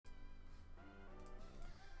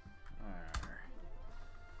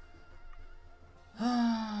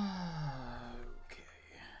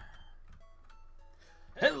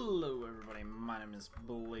name is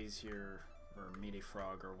Blazier, or Meaty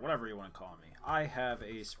Frog, or whatever you want to call me. I have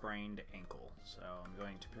a sprained ankle, so I'm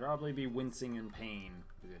going to probably be wincing in pain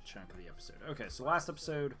a good chunk of the episode. Okay, so last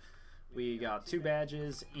episode, we got 2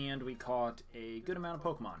 badges, and we caught a good amount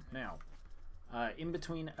of Pokemon. Now, in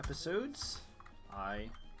between episodes, I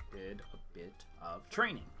did a bit of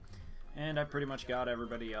training, and I pretty much got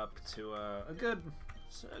everybody up to a good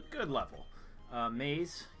level.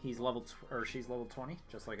 Maze, she's level 20,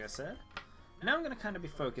 just like I said. And now I'm going to kind of be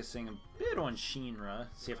focusing a bit on Shinra,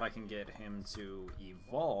 see if I can get him to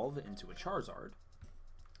evolve into a Charizard.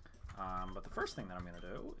 But the first thing that I'm going to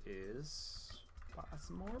do is buy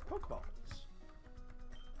some more Pokeballs.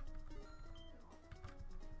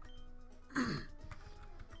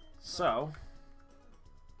 So,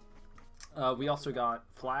 we also got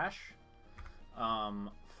Flash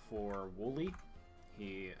for Wooly.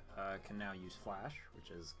 He can now use Flash,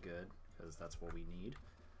 which is good, because that's what we need.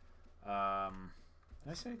 Did I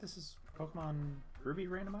say this is Pokemon Ruby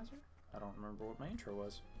Randomizer? I don't remember what my intro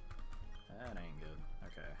was. That ain't good.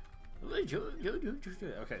 Okay.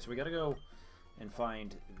 Okay, so we gotta go and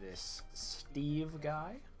find this Steve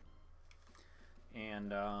guy.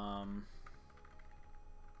 And,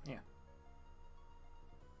 yeah.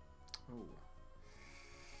 Ooh.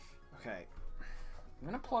 Okay. I'm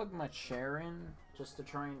gonna plug my chair in just to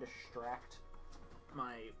try and distract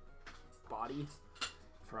my body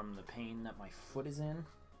from the pain that my foot is in.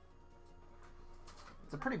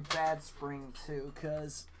 It's a pretty bad sprain too,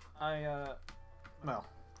 because I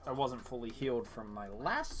wasn't fully healed from my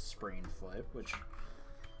last sprained foot, which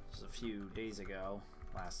was a few days ago.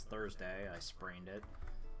 Last Thursday, I sprained it.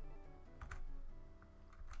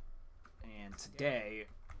 And today,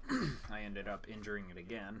 I ended up injuring it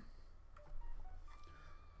again.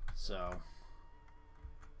 So,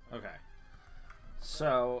 okay.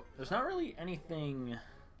 So, there's not really anything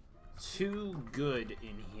too good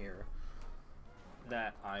in here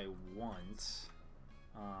that I want.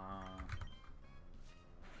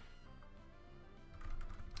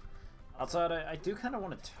 Outside, I do kind of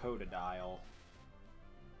want a Totodile.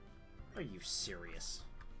 Are you serious?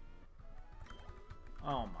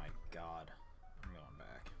 Oh my god. I'm going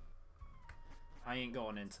back. I ain't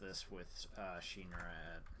going into this with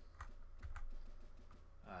Shinra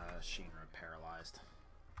paralyzed.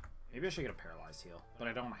 Maybe I should get a paralyzed heal, but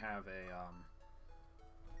I don't have a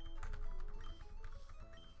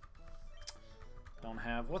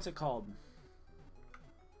what's it called?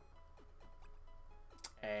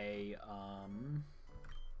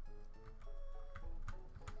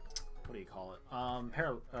 What do you call it?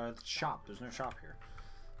 Shop. There's no shop here.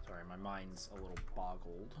 Sorry, my mind's a little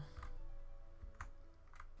boggled.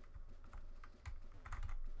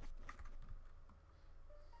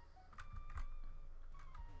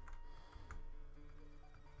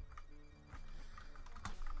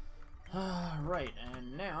 Right,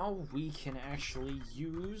 and now we can actually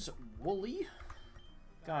use Wooly.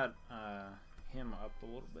 Got him up a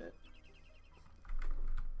little bit.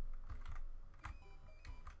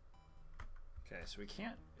 Okay, so we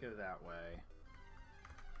can't go that way.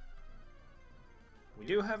 We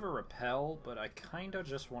do have a Repel, but I kind of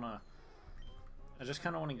just want to... I just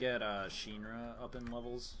kind of want to get Shinra up in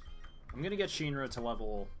levels. I'm going to get Shinra to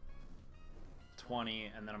level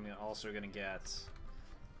 20, and then I'm also going to get...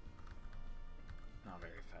 Not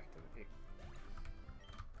very effective.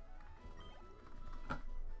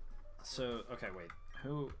 So, okay, wait.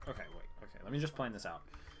 Who? Okay, wait. Okay, let me just plan this out.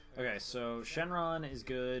 Okay, so Shenron is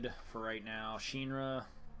good for right now. Shinra,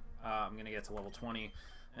 I'm going to get to level 20.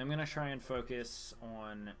 I'm going to try and focus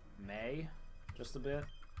on May just a bit.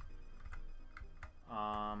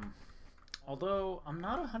 Although, I'm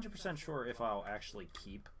not 100% sure if I'll actually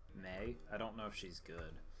keep May. I don't know if she's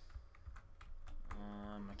good.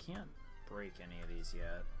 I can't break any of these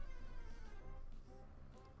yet.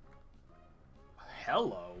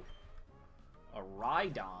 Hello. A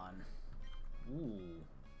Rhydon. Ooh.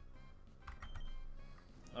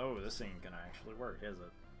 Oh, this ain't gonna actually work, is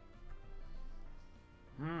it?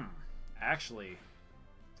 Actually,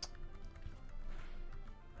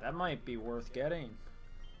 that might be worth getting.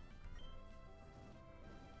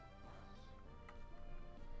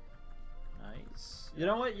 Nice. You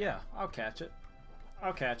know what? Yeah, I'll catch it.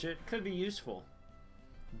 I'll catch it. Could be useful.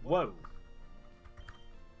 Whoa.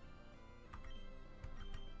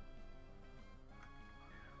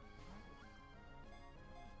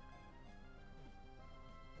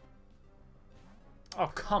 Oh,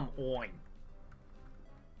 come on.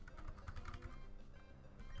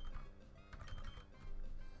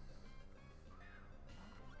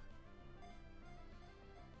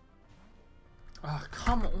 Oh,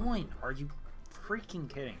 come on. Are you freaking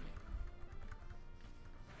kidding me?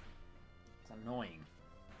 Annoying.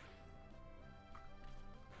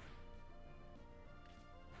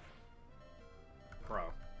 Bro.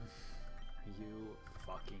 Are you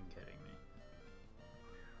fucking kidding me?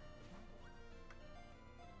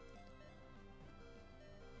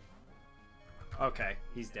 Okay,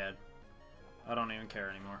 he's dead. I don't even care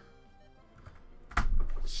anymore.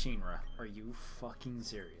 Shinra, are you fucking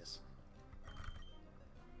serious?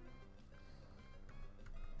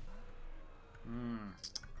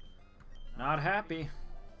 Not happy.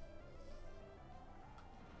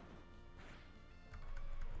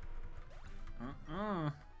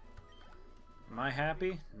 Am I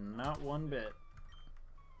happy? Not one bit.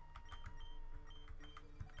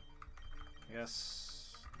 I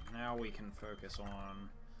guess now we can focus on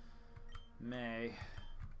May.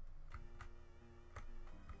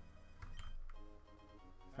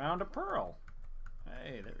 Found a pearl.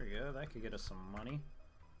 Hey, there we go. That could get us some money.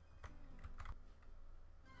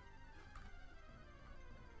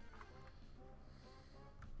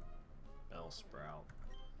 Bell sprout.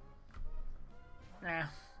 Nah,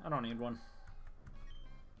 I don't need one.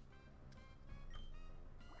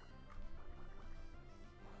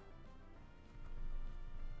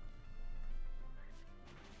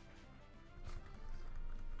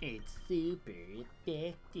 It's super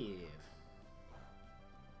effective.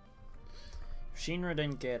 If Shinra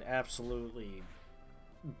didn't get absolutely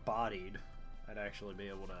bodied, I'd actually be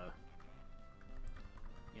able to,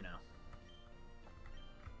 you know.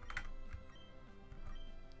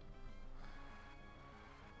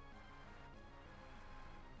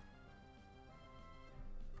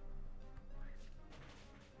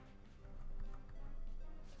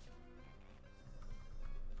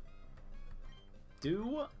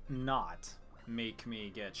 Do not make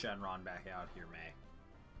me get Shenron back out here, May.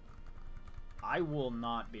 I will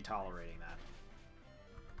not be tolerating that.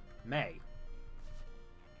 May.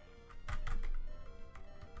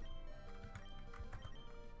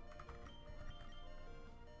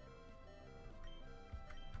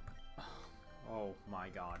 Oh my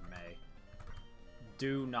god, May.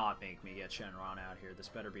 Do not make me get Shenron out here. This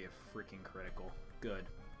better be a freaking critical. Good.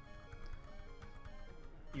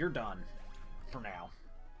 You're done. For now.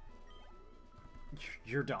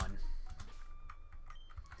 You're done.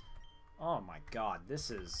 Oh my god, this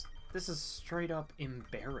is straight up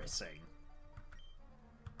embarrassing.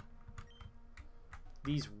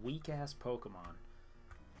 These weak-ass Pokemon.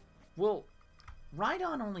 Well,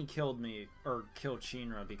 Rhydon only killed me, or killed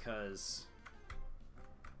Shinra because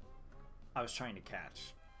I was trying to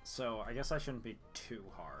catch. So I guess I shouldn't be too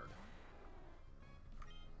hard.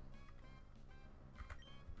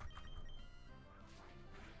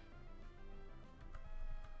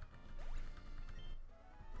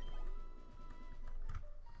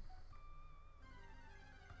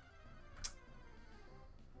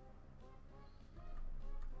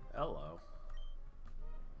 Hello.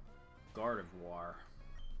 Gardevoir.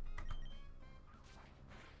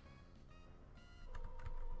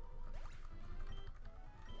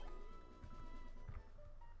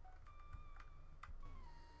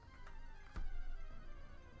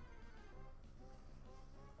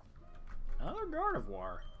 Another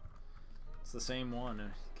Gardevoir. It's the same one.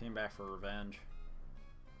 It came back for revenge.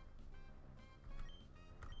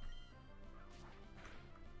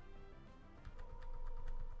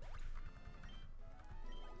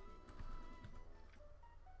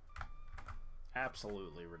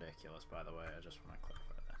 Absolutely ridiculous, by the way. I just want to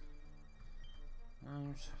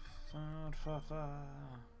clarify that.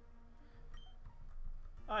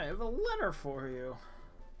 I have a letter for you.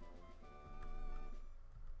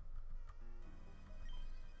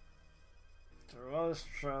 Through us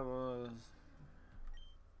troubles.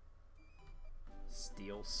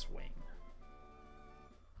 Steel Swing.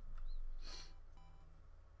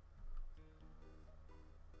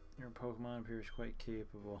 Your Pokemon appears quite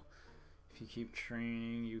capable. If you keep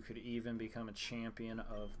training, you could even become a champion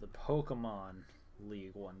of the Pokemon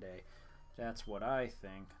League one day. That's what I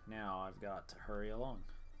think. Now I've got to hurry along.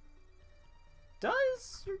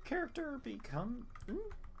 Does your character become...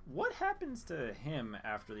 What happens to him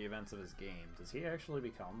after the events of his game? Does he actually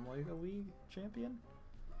become like a League champion?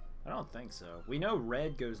 I don't think so. We know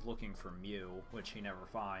Red goes looking for Mew, which he never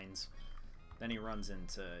finds. Then he runs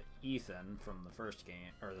into Ethan from the first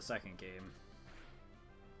game, or the second game.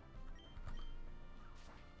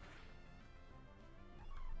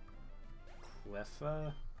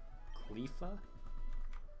 Cleffa?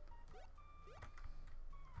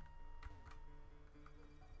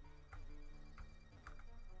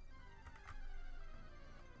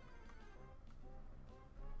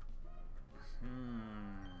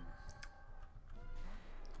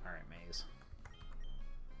 Alright, Maze.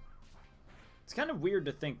 It's kind of weird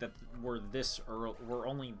to think that we're this early. We're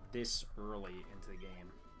only this early into the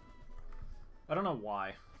game. I don't know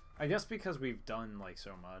why. I guess because we've done like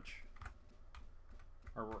so much,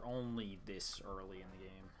 or we're only this early in the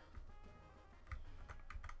game.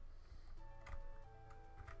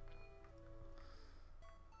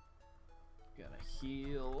 Gotta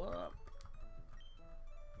heal up.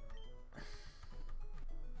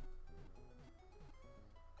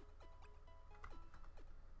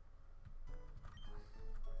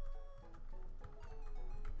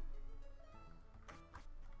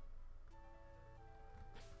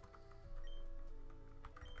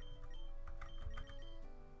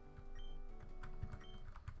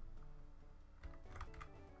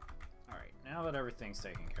 Now that everything's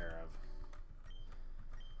taken care of.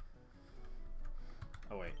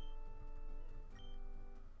 Oh, wait.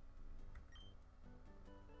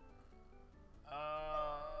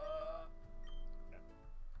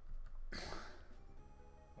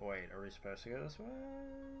 Wait, are we supposed to go this way?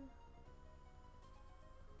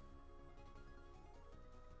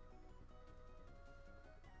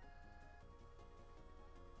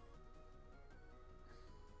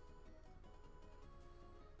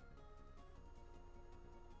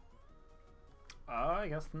 I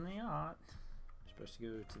guess not. We're supposed to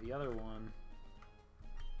go to the other one.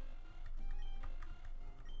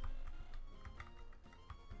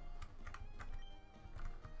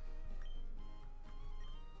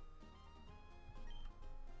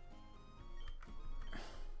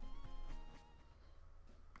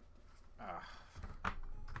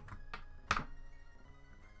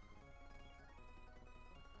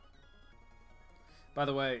 By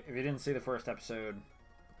the way, if you didn't see the first episode,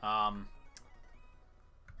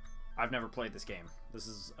 I've never played this game. This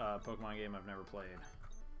is a Pokemon game I've never played.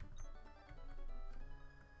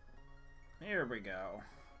 Here we go.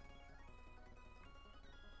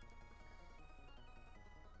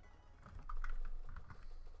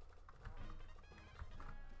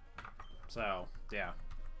 So, yeah.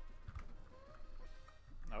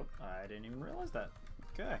 Nope, I didn't even realize that.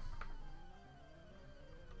 Okay.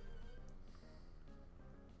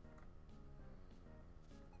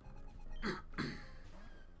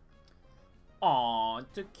 Aw,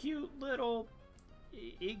 it's a cute little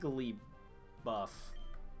Iggly buff.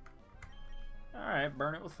 Alright,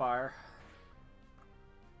 burn it with fire.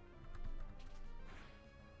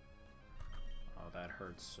 Oh, that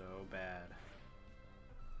hurts so bad.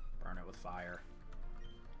 Burn it with fire.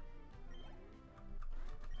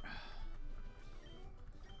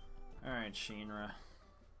 Alright, Shinra.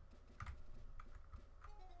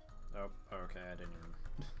 Oh, okay, I didn't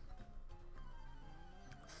even...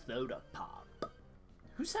 Soda pop.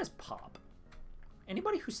 Who says pop?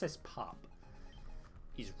 Anybody who says pop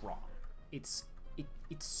is wrong. It's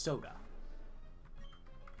soda.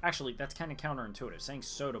 Actually, that's kind of counterintuitive. Saying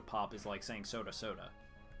soda pop is like saying soda soda.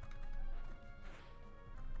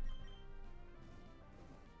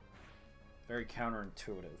 Very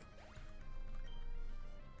counterintuitive.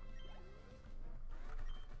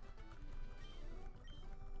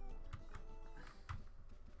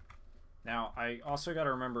 Now, I also got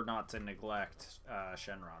to remember not to neglect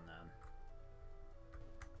Shenron then.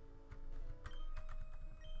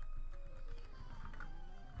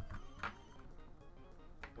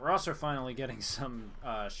 We're also finally getting some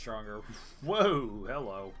stronger... Whoa!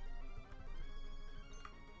 Hello.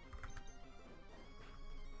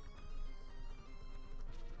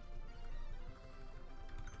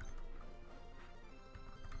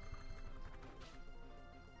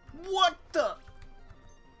 What the...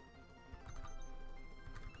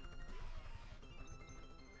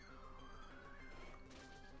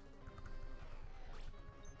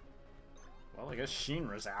 Well, I guess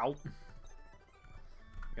Shinra's out.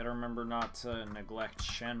 Gotta remember not to neglect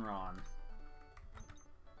Shenron.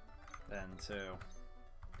 Then, too.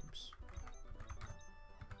 Oops.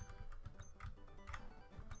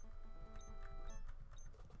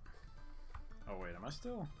 Oh, wait, am I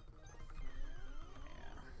still?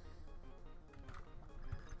 Yeah.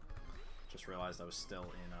 Just realized I was still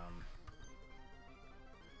in,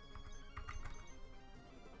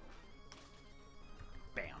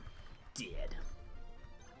 Bam. Dead.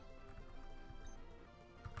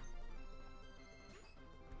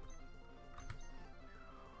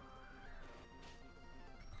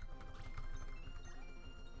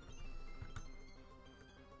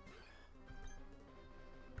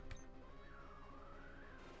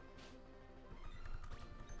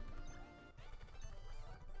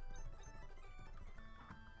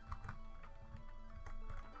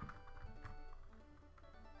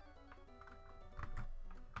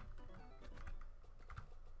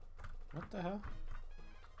 What the hell?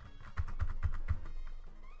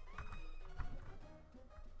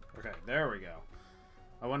 there we go.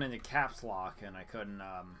 I went into caps lock and I couldn't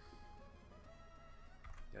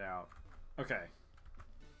get out. Okay. Are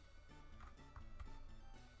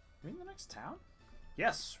we in the next town?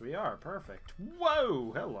 Yes, we are. Perfect.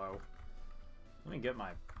 Whoa! Hello. Let me get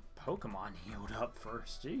my Pokemon healed up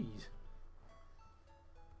first. Jeez.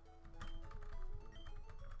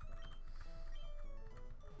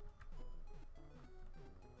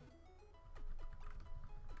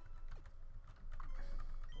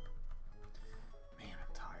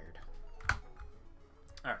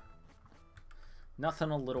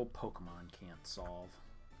 Nothing a little Pokemon can't solve.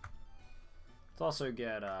 Let's also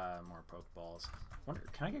get more Pokeballs. Wonder,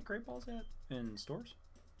 can I get Great Balls yet in stores?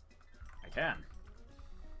 I can.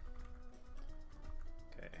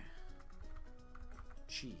 Okay.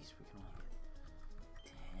 Jeez, we can only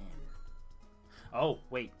get 10. Oh,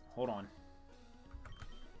 wait, hold on.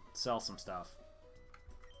 Sell some stuff.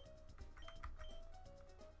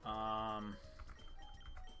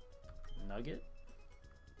 Nugget?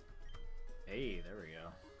 Hey, there we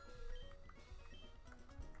go.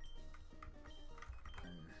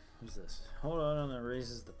 And who's this? Hold on, that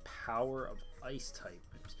raises the power of ice type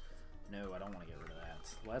moves. No, I don't want to get rid of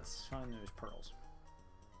that. Let's find those pearls.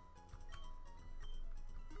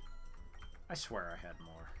 I swear I had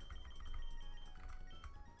more.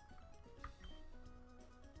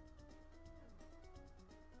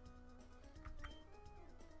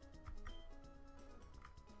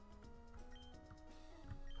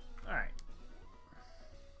 Alright.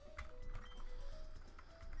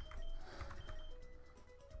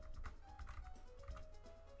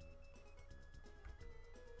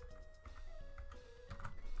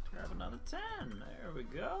 Grab another 10. There we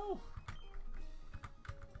go.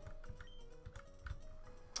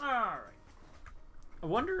 Alright. I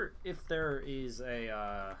wonder if there is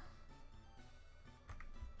a,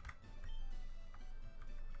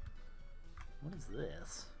 what is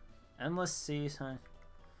this? Endless sea sign.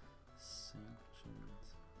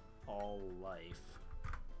 Sanctions all life.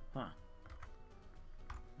 Huh.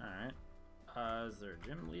 Alright. Is there a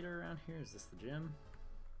gym leader around here? Is this the gym?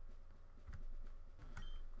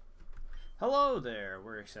 Hello there!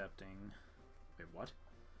 We're accepting... Wait, what?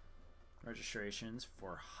 Registrations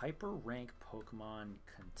for hyper rank Pokemon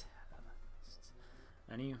contests.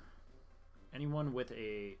 Anyone with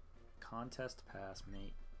a contest pass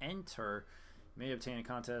may enter. May obtain a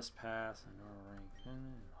contest pass and rank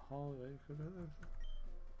in the hallway.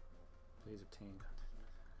 Please obtain contest.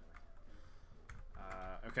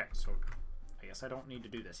 Okay, so I guess I don't need to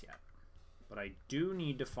do this yet, but I do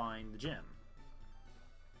need to find the gym.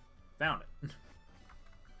 Found it.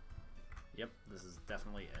 Yep, this is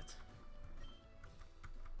definitely it.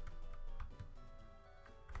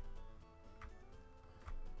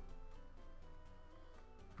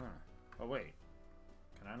 Huh. Oh wait,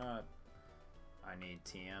 can I not? I need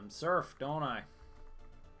TM Surf, don't I?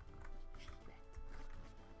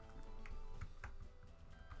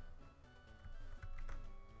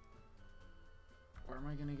 Where am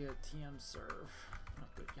I gonna get TM Surf? Oh,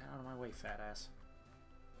 good. Get out of my way, fat ass.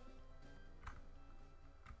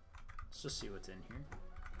 Let's just see what's in here.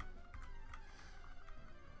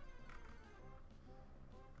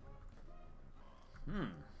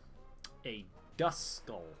 A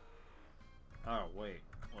Duskull. Oh, wait.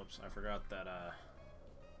 Whoops, I forgot that,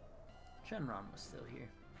 Shenron was still here.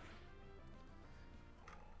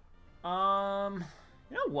 You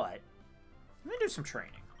know what? Let me do some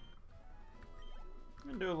training. I'm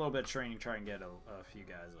gonna do a little bit of training, try and get a few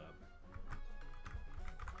guys up.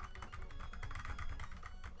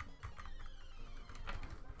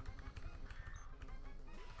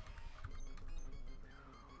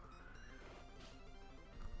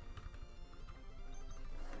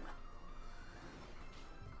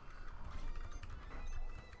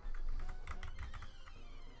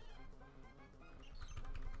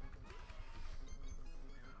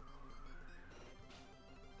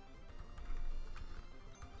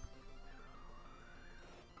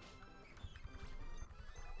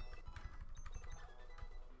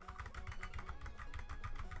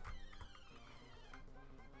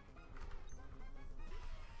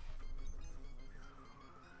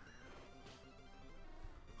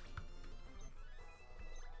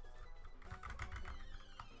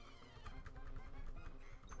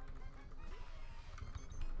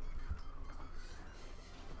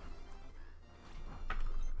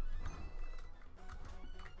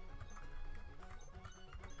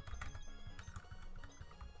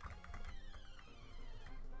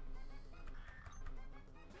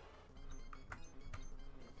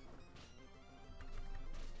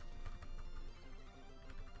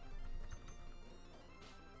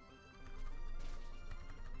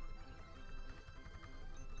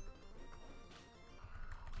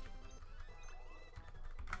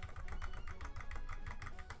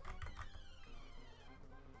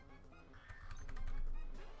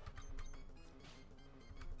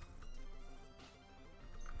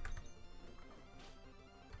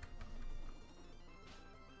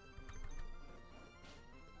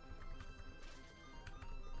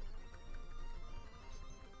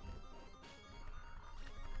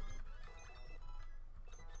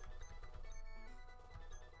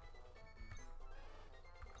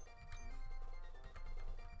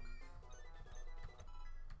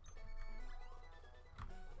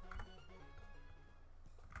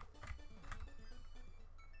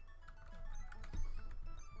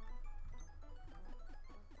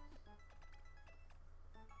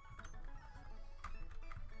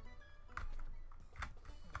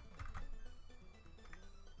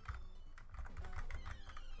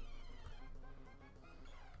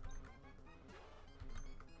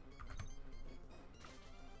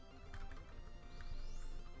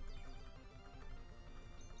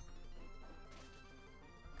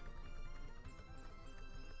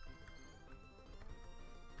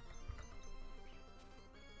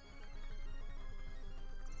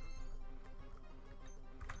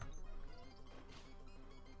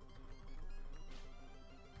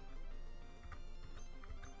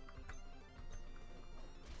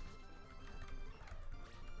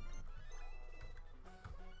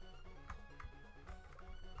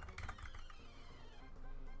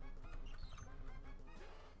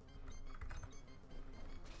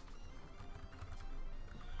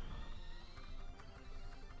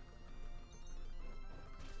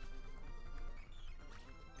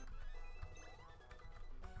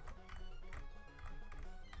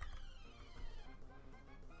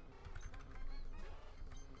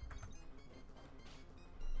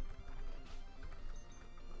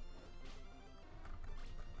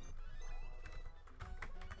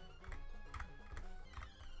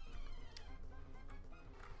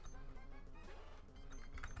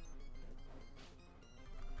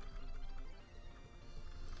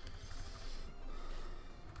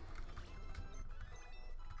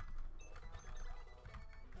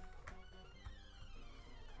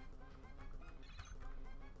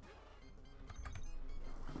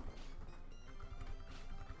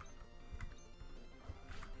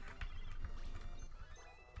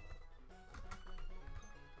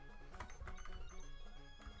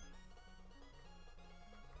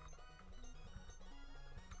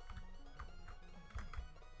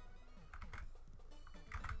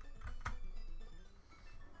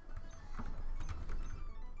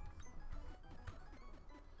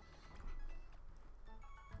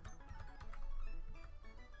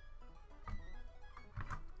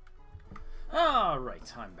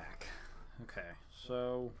 Alright, I'm back. Okay,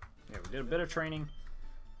 so, yeah, we did a bit of training.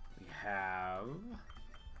 We have,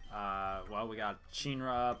 well, we got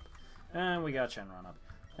Shinra up, and we got Shenron up.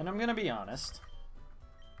 And I'm gonna be honest,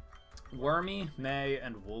 Wormy, May,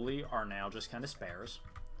 and Wooly are now just kind of spares.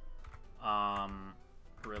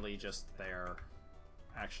 Really just there.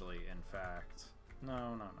 Actually, in fact,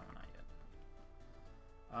 no, not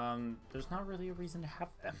yet. There's not really a reason to have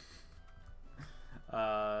them.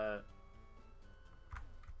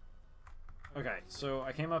 Okay, so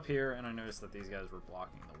I came up here and I noticed that these guys were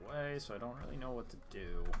blocking the way, so I don't really know what to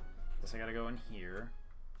do. Guess I gotta go in here.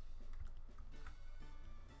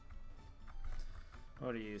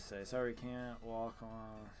 What do you say? Sorry, can't walk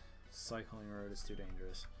on cycling road, it's too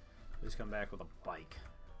dangerous. Just come back with a bike.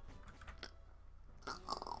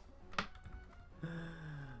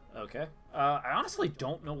 Okay. I honestly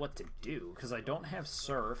don't know what to do, because I don't have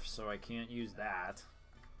surf, so I can't use that.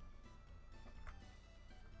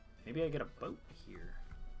 Maybe I get a boat here.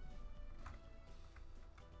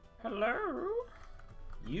 Hello?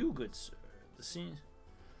 You, good sir.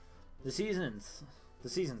 The seasons,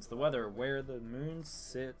 the weather, where the moon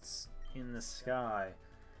sits in the sky.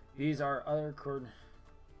 These are other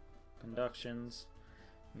conditions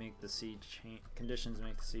make the sea change. Conditions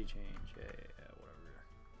make the sea change. Yeah, whatever.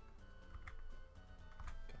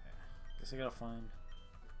 Okay. Guess I gotta find.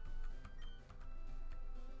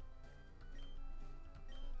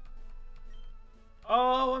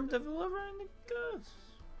 Oh, I'm delivering the goods.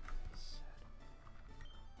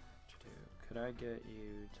 Could I get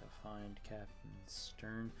you to find Captain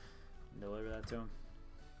Stern and deliver that to him?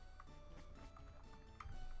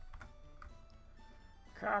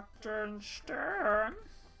 Captain Stern?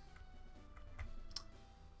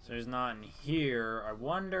 So he's not in here. I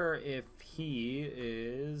wonder if he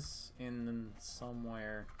is in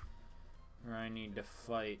somewhere where I need to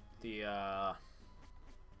fight the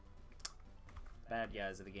bad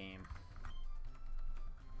guys of the game.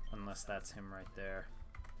 Unless that's him right there.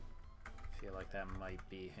 I feel like that might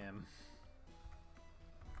be him.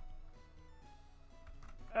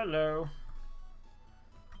 Hello.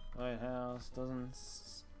 Lighthouse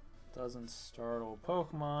doesn't startle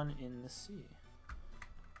Pokemon in the sea.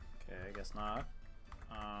 Okay, I guess not.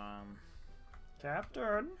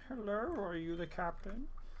 Captain, hello, are you the captain?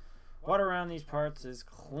 Water around these parts is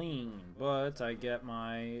clean, but I get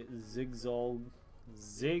my Zigzagon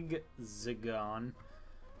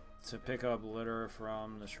to pick up litter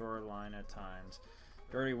from the shoreline at times.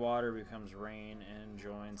 Dirty water becomes rain and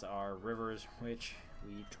joins our rivers, which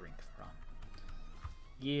we drink from.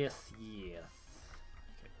 Yes, yes.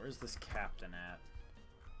 Okay, where's this captain at?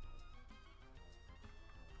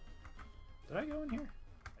 Did I go in here?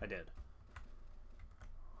 I did.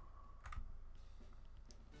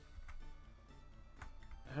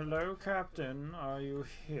 Hello, Captain. Are you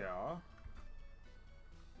here?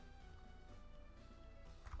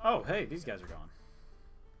 Oh, hey, these guys are gone.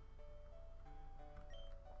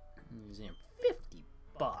 Museum,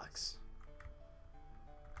 $50.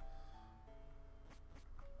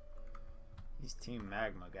 These Team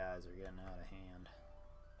Magma guys are getting out of hand.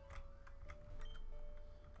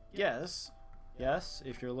 Yes,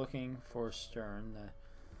 if you're looking for Stern,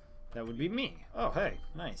 that would be me. Oh, hey,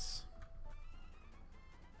 nice.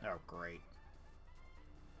 Oh, great.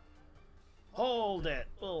 Hold it,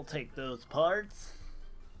 we'll take those parts.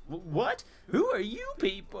 What? Who are you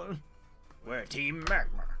people? We're Team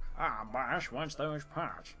Magma. Our boss wants those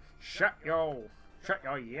parts. Shut your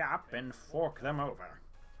yap and fork them over.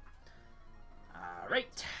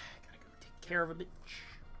 Alright, gotta go take care of a bitch.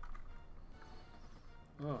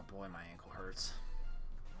 Oh boy, my ankle hurts.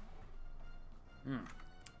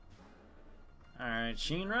 Alright,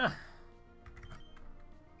 Shinra.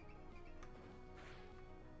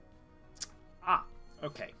 Ah,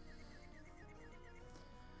 okay.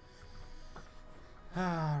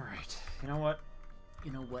 Alright, you know what?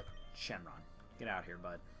 Shenron, get out here,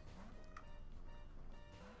 bud.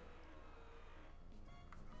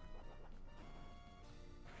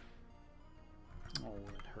 Oh,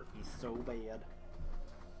 it hurt me so bad.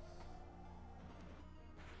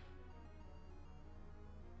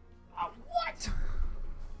 Oh, what?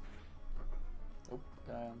 Oh,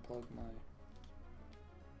 did I unplug my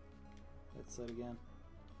headset again?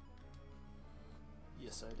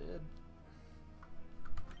 Yes, I did.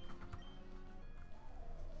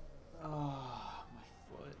 Oh, my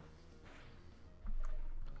foot.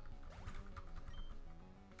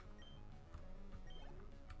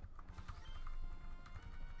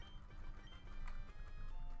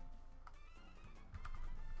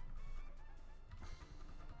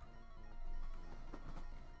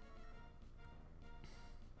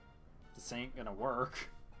 this ain't gonna work.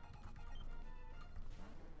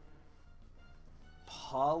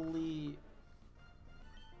 Polytoad.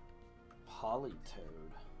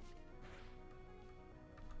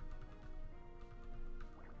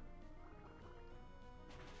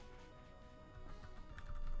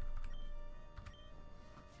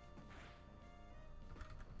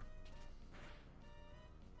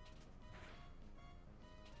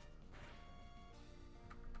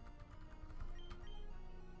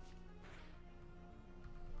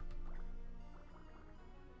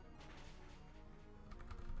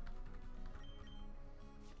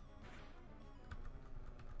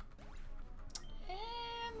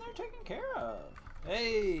 Taken care of.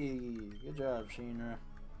 Hey, good job, Shinra.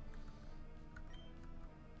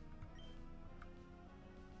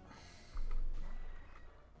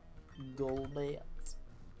 Golbat.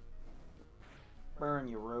 Burn,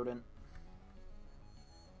 you rodent.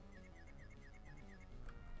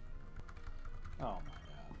 Oh my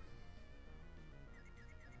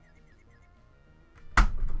god.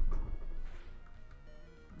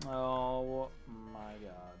 Oh my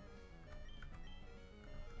god.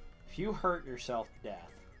 If you hurt yourself to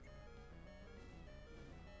death.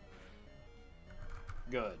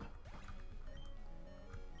 Good.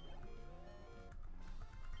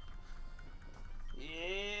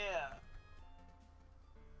 Yeah.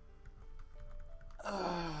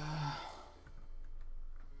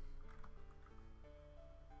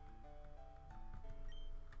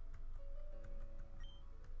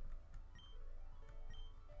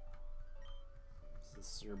 Is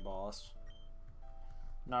this your boss?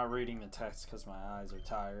 Not reading the text because my eyes are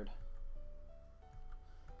tired.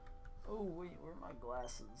 Oh wait, where are my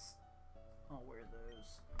glasses? I'll wear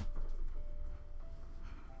those.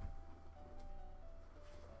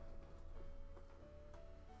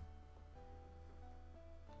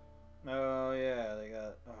 Oh yeah, they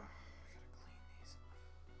got. Oh,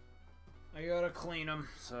 I gotta clean them.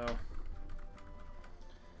 So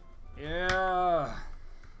yeah.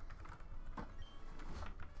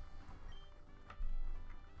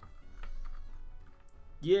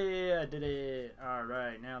 Yeah, I did it.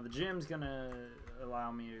 Alright, now the gym's gonna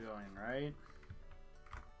allow me to go in, right?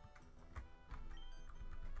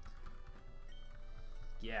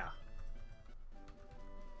 Yeah.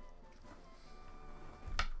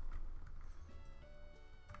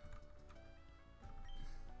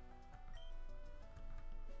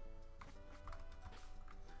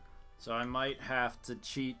 So I might have to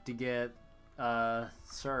cheat to get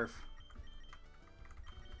surf.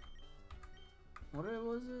 What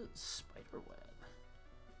was it? Spiderweb.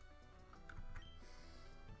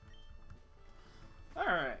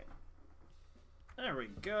 Alright. There we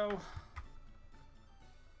go.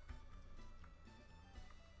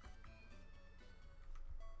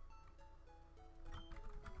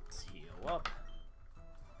 Let's heal up.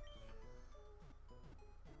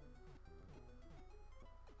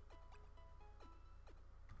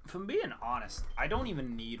 If I'm being honest, I don't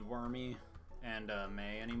even need Wormy and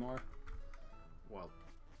May anymore. Well,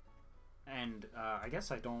 and I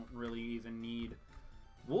guess I don't really even need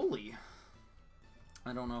Wooly.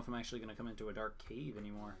 I don't know if I'm actually going to come into a dark cave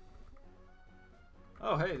anymore.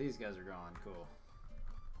 Oh, hey, these guys are gone. Cool.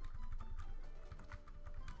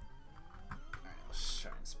 Alright, let's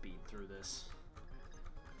try and speed through this.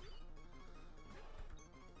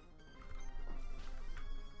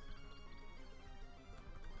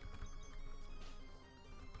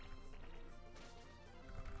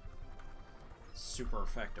 Super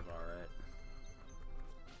effective, alright.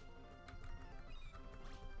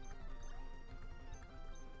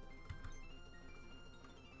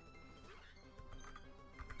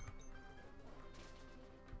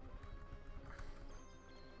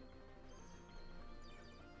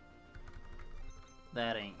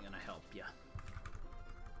 That ain't gonna help ya.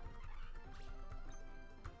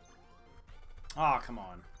 Aw, oh, come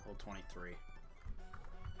on. Level 23.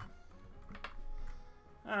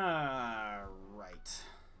 Right.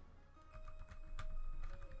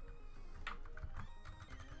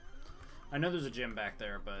 I know there's a gym back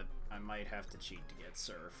there, but I might have to cheat to get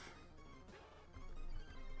surf.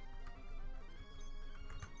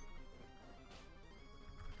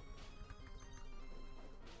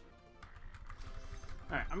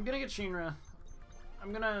 Alright, I'm gonna get Shinra.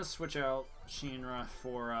 I'm gonna switch out Shinra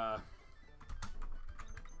for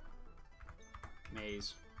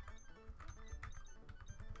Maze.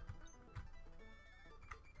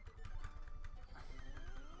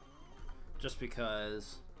 Just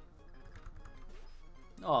because...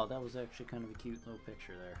 Oh, that was actually kind of a cute little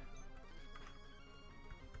picture there.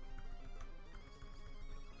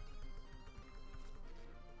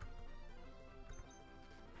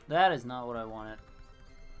 That is not what I wanted.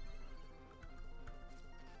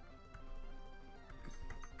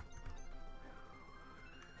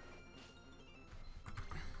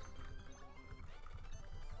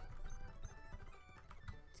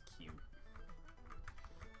 It's cute.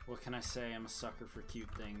 What can I say? I'm a sucker for cute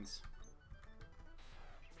things.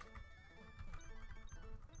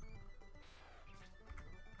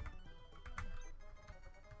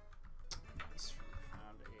 Nice.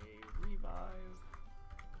 Found a revive.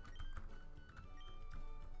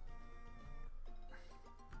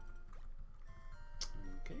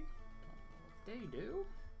 Okay. Don't know what they do.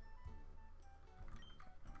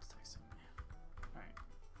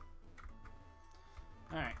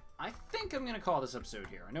 Alright, I think I'm gonna call this episode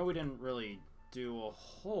here. I know we didn't really do a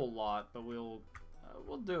whole lot, but we'll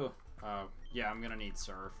do. Yeah, I'm gonna need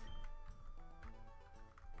surf.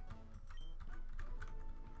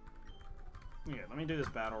 Yeah, let me do this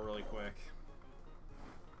battle really quick.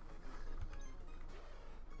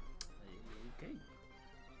 Okay.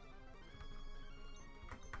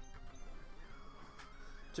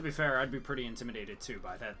 To be fair, I'd be pretty intimidated too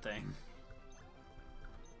by that thing.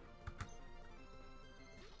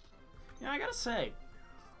 Yeah, I gotta say,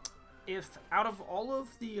 if out of all of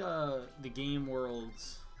the game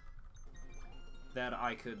worlds that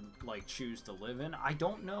I could like choose to live in, I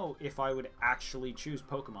don't know if I would actually choose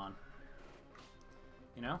Pokemon.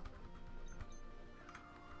 You know?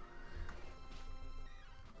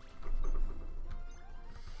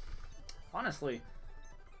 Honestly,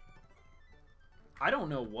 I don't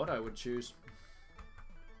know what I would choose.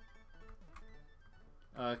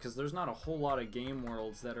 Because there's not a whole lot of game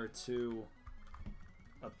worlds that are too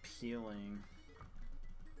appealing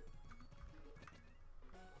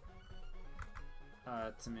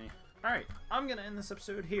to me. Alright, I'm going to end this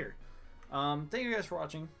episode here. Thank you guys for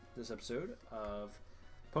watching this episode of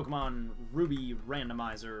Pokemon Ruby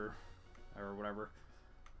Randomizer, or whatever.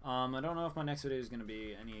 I don't know if my next video is going to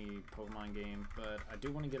be any Pokemon game, but I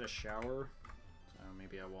do want to get a shower, so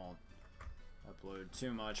maybe I won't upload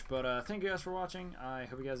too much. But thank you guys for watching. I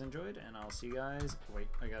hope you guys enjoyed, and I'll see you guys. Wait,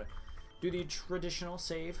 I gotta do the traditional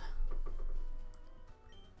save.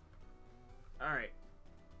 Alright.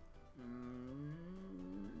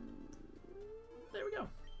 There we go.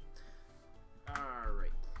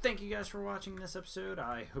 Alright. Thank you guys for watching this episode.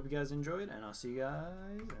 I hope you guys enjoyed, and I'll see you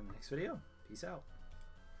guys in the next video. Peace out.